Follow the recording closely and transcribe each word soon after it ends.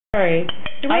Sorry. Do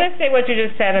you want to say what you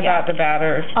just said about the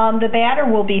batter? The batter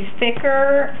will be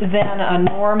thicker than a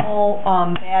normal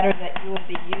batter that you would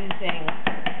be using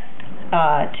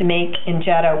to make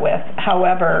injera with.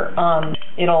 However,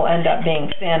 it'll end up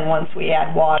being thin once we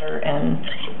add water and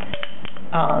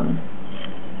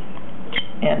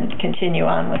continue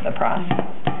on with the process.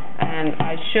 And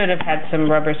I should have had some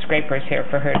rubber scrapers here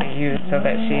for her to use so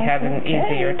that she had an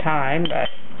easier time, but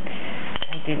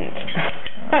I didn't.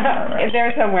 Right.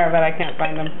 They're somewhere, but I can't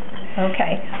find them.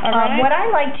 Okay. What I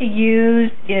like to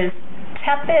use is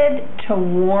tepid to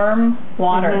warm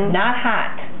water, not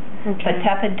hot, but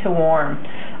tepid to warm.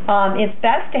 It's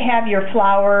best to have your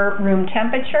flour room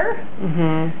temperature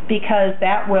because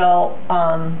that will,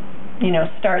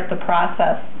 start the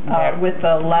process with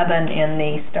the leaven in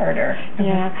the starter.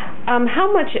 Yeah.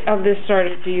 How much of this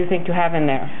starter do you think you have in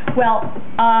there? Well,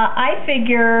 I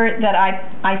figure that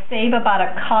I save about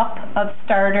a cup of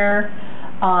starter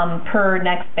per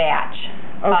next batch.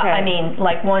 Okay. I mean,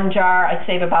 like one jar, I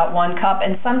save about 1 cup,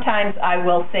 and sometimes I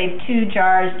will save 2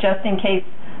 jars just in case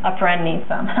a friend needs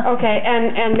some. Okay,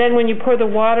 and then when you pour the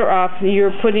water off, you're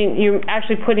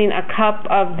actually putting a cup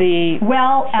of the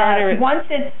starter. Once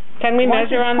it's Can we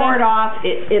measure on that? Once it's poured off,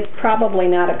 it's probably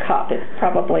not a cup. It's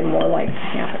probably more like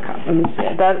half a cup.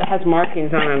 That has markings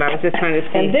on it. I was just trying to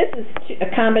see. And this is a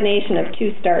combination of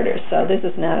 2 starters, so this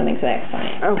is not an exact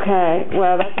science. Okay,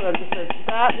 well, that's what this is.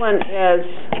 That one is,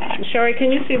 Sherry,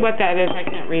 can you see what that is? I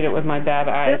can't read it with my bad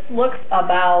eyes. This looks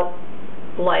about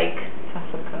like half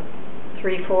a cup.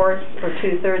 3/4 or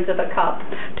 2/3 of a cup.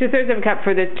 2/3 of a cup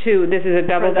for the 2. This is a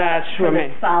double batch for the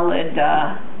solid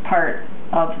part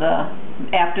of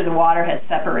after the water has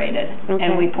separated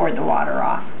and we poured the water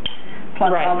off.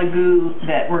 Plus all the goo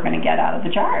that we're going to get out of the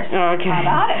jars. Okay. How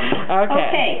about it?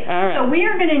 Okay. All right. So we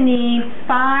are going to need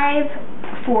 5,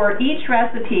 for each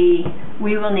recipe,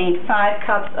 we will need 5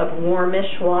 cups of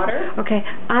warmish water. Okay.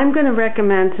 I'm going to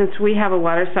recommend, since we have a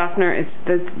water softener, it's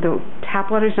the tap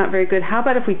water is not very good. How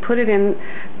about if we put it in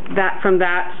from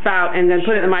that spout and then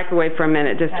put it in the microwave for a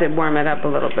minute just to warm it up a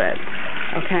little bit.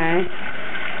 Okay.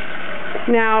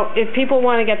 Now, if people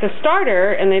want to get the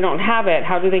starter and they don't have it,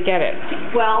 how do they get it?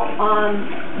 Well,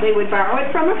 they would borrow it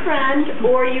from a friend,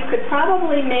 or you could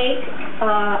probably make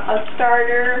a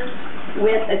starter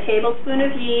with a tablespoon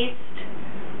of yeast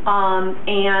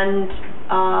and,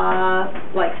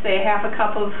 like, say, a half a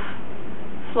cup of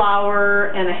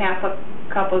flour and a half a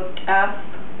cup of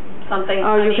something.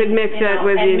 Oh, you could mix it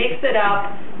with and mix it up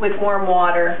with warm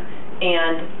water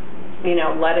and,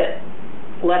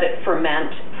 let it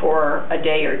ferment for a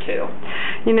day or 2.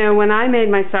 When I made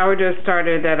my sourdough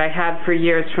starter that I had for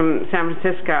years from San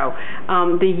Francisco,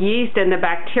 the yeast and the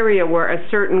bacteria were a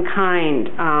certain kind.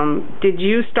 Did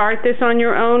you start this on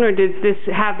your own, or did this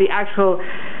have the actual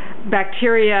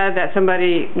bacteria that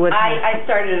somebody would have? I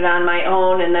started it on my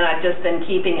own, and then I've just been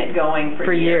keeping it going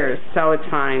for years. So it's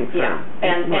fine. Yeah,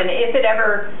 and if it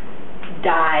ever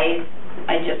dies,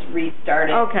 I just restart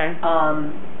it. Okay.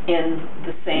 In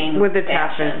the same with the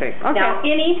fashion. Okay. Now,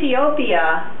 in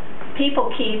Ethiopia,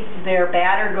 people keep their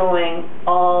batter going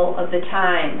all of the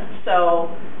time.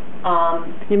 So,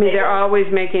 you mean they're always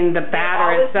making the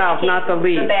batter itself, not the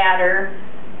leat? The batter.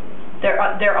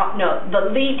 The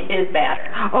leat is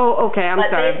batter. Oh, okay. I'm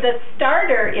sorry. But the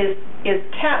starter is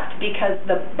kept because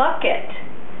the bucket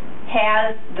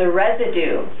has the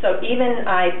residue. So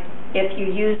if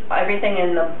you use everything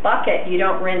in the bucket, you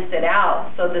don't rinse it out.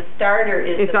 So the starter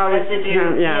is the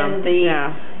residue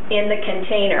in the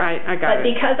container. I got it. But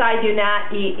because I do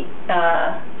not eat,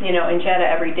 injera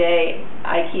every day,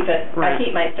 I keep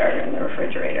my starter in the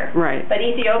refrigerator. Right. But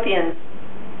Ethiopians,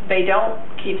 they don't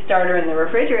keep starter in the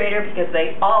refrigerator because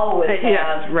they always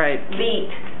have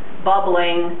leat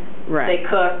bubbling. Right. They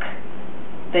cook.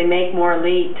 They make more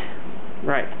leat.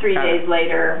 Right. 3 days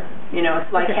later.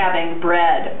 It's like having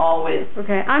bread always.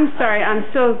 Okay, I'm sorry, I'm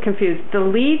still confused. The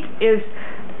leat is,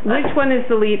 which one is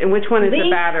the leat and which one is the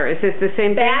batter? Is it the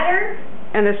same thing? Batter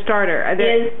and the starter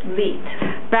is leat.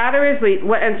 Batter is leat,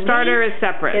 and starter is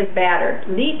separate. Is batter.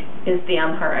 Leat is the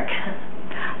Amharic.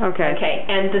 Okay. Okay,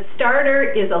 and the starter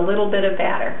is a little bit of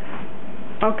batter.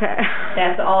 Okay.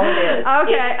 That's all it is.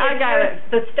 Okay, I got it.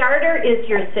 The starter is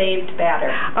your saved batter.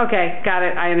 Okay, got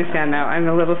it. I understand now. I'm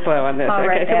a little slow on this. All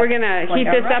right, so we're going to heat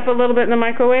this up a little bit in the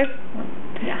microwave?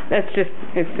 Yeah.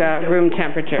 It's room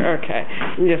temperature. Okay.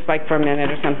 Just like for a minute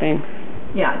or something.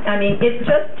 Yeah, I mean, it's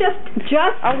just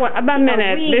about a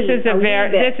minute.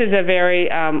 This is a very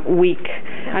weak.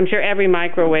 I'm sure every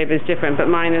microwave is different, but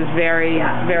mine is very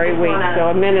weak.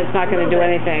 So a minute's not going to do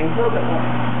anything. A little bit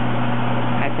more.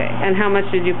 Okay. And how much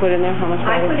did you put in there? How much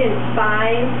water? I put in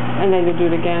 5. And then you do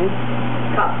it again?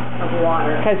 cups of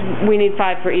water. Because we need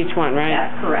 5 for each one, right?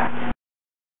 That's correct.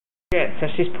 Good. So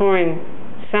she's pouring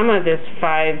some of this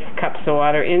 5 cups of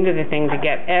water into the thing to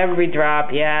get every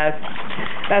drop. Yes.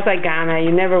 That's like Ghana.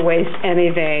 You never waste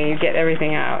anything. You get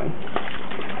everything out.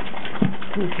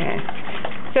 Okay.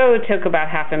 So it took about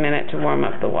half a minute to warm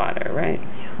up the water, right?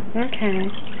 Okay.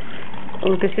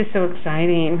 Oh, this is so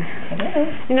exciting. It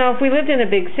is. You know, if we lived in a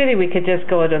big city, we could just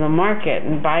go to the market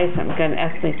and buy some, go to an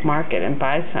ethnic market and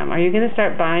buy some. Are you going to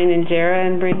start buying Injera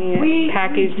and bringing it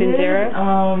packaged Injera?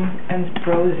 And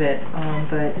froze it,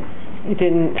 but It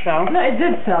didn't sell? no, it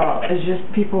did sell. It's just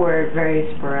people were very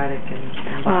sporadic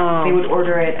and they would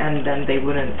order it and then they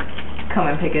wouldn't come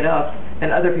and pick it up. And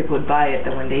other people would buy it.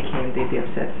 Then when they came, they'd be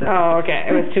upset. So Oh, okay.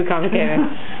 It was too complicated.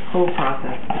 whole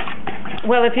process.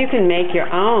 Well, if you can make your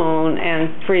own and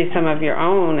freeze some of your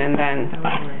own, and then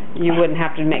you wouldn't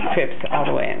have to make trips all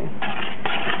the way in.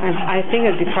 I think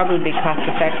it would probably be cost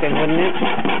effective, wouldn't it?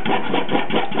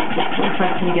 If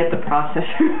I can get the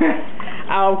processor.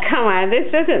 Oh, come on.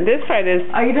 This part is...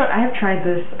 Oh, you don't? I have tried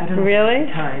this. I don't know. Really?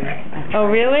 Time. Oh,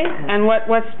 really? And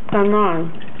what's gone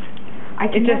wrong? I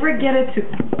can never get it to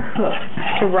cook.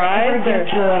 To rise?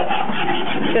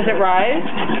 Does it rise?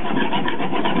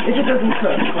 It just doesn't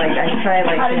cook. Like I try.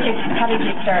 Like How did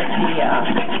you start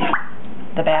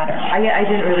the batter? I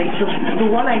didn't really.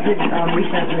 The one I did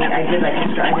recently, I did like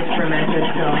I just fermented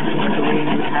the way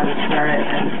you would have it start it,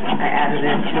 and I added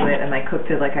it to it, and I cooked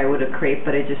it like I would a crepe,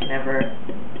 but it just never.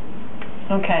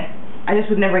 Okay. I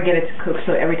just would never get it to cook,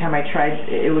 so every time I tried,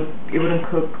 it wouldn't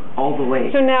cook all the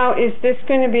way. So now, is this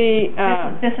going to be...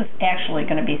 This is actually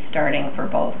going to be starting for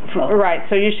both. Right,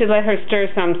 so you should let her stir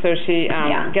some so she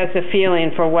gets a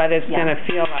feeling for what it's going to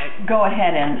feel like. Go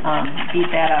ahead and beat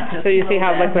that up just so you see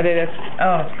how liquid it is?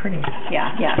 Oh, it's pretty.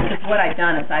 Yeah. Because what I've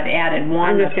done is I've added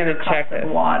one I'm just going to check cup this.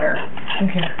 of water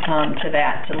Okay. to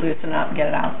that to loosen up and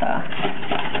get it out the...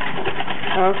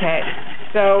 Okay.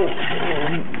 So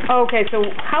how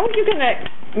are you going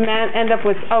to end up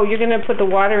with, you're going to put the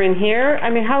water in here? I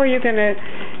mean, how are you going to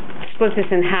split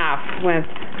this in half with...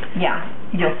 Yeah,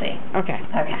 you'll see. Okay.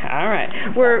 All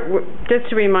right. We're just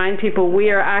to remind people, we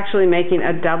are actually making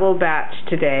a double batch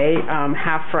today,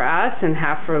 half for us and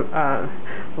half for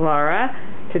Laura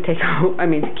to take,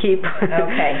 to keep.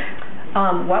 Okay.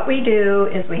 What we do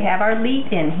is we have our lead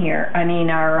in here.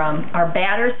 Our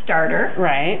batter starter.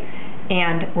 Right.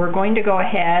 And we're going to go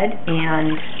ahead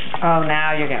and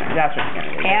now that's what you're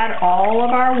going to do. Add all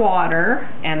of our water.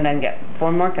 And then get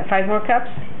 5 more cups?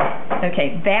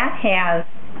 Okay, that has,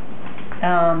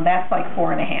 that's like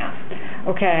 4.5.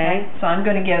 Okay. So I'm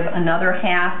going to give another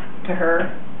half to her.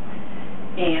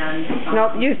 And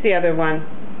nope, use the other one.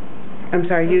 I'm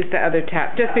sorry, use the other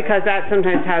tap. Just because that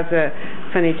sometimes has a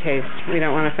funny taste. We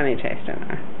don't want a funny taste in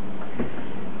there.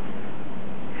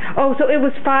 Oh, so it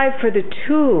was 5 for the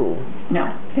 2. No,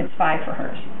 it's 5 for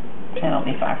hers. And it'll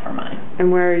be 5 for mine.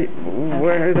 And where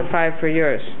are the 5 for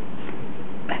yours?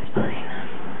 That's fine.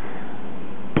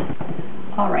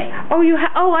 All right.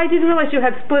 Oh, I didn't realize you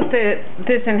had split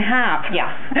this in half.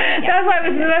 Yeah. That's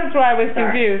why I was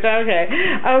confused.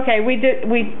 Okay. We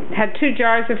had 2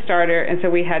 jars of starter, and so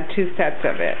we had 2 sets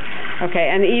of it. Okay,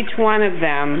 and each one of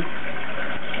them.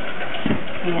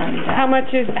 And how much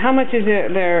is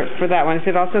it there for that one? Is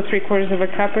it also 3/4 of a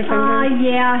cup or something?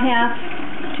 Yeah, half,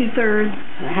 2/3.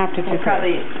 Half to 2/3.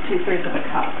 Probably 2/3 of a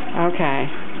cup. Okay.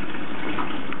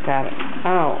 Got it.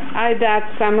 Oh,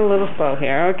 I'm a little slow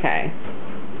here. Okay.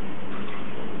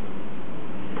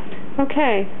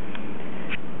 Okay.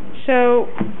 So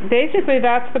basically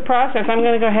that's the process. I'm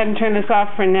going to go ahead and turn this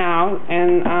off for now,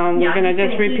 and we're going to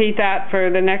just repeat that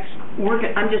for the next...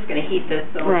 I'm just going to heat this.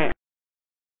 So right.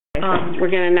 We're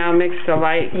going to now mix the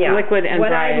liquid and what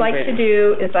dry I like to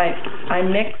do is I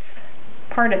mix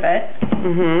part of it,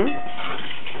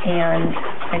 and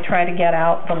I try to get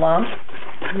out the lumps,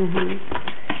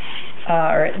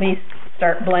 or at least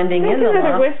start blending in the lumps. There's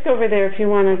another whisk over there if you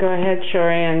want to go ahead,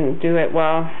 Shori, and do it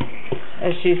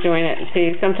as she's doing it.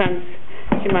 See, sometimes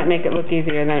she might make it look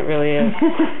easier than it really is.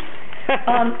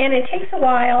 And it takes a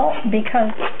while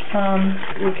because...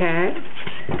 okay.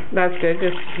 That's good.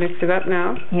 Just mix it up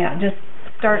now. Yeah, just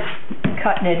start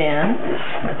cutting it in.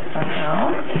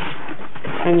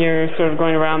 And you're sort of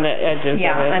going around the edges of it.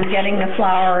 Yeah, I'm getting the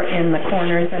flour in the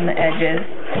corners and the edges,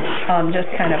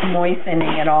 just kind of moistening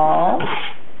it all.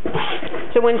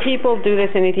 So when people do this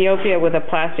in Ethiopia with a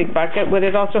plastic bucket, would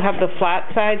it also have the flat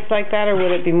sides like that, or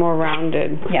would it be more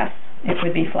rounded? Yes, it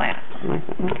would be flat.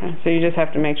 Okay, so you just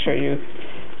have to make sure you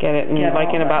get it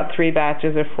in about 3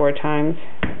 batches or 4 times.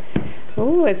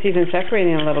 Ooh, it's even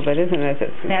separating a little bit, isn't it?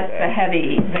 That's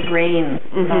the grains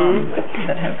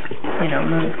that have,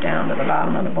 moved down to the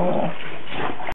bottom of the bowl.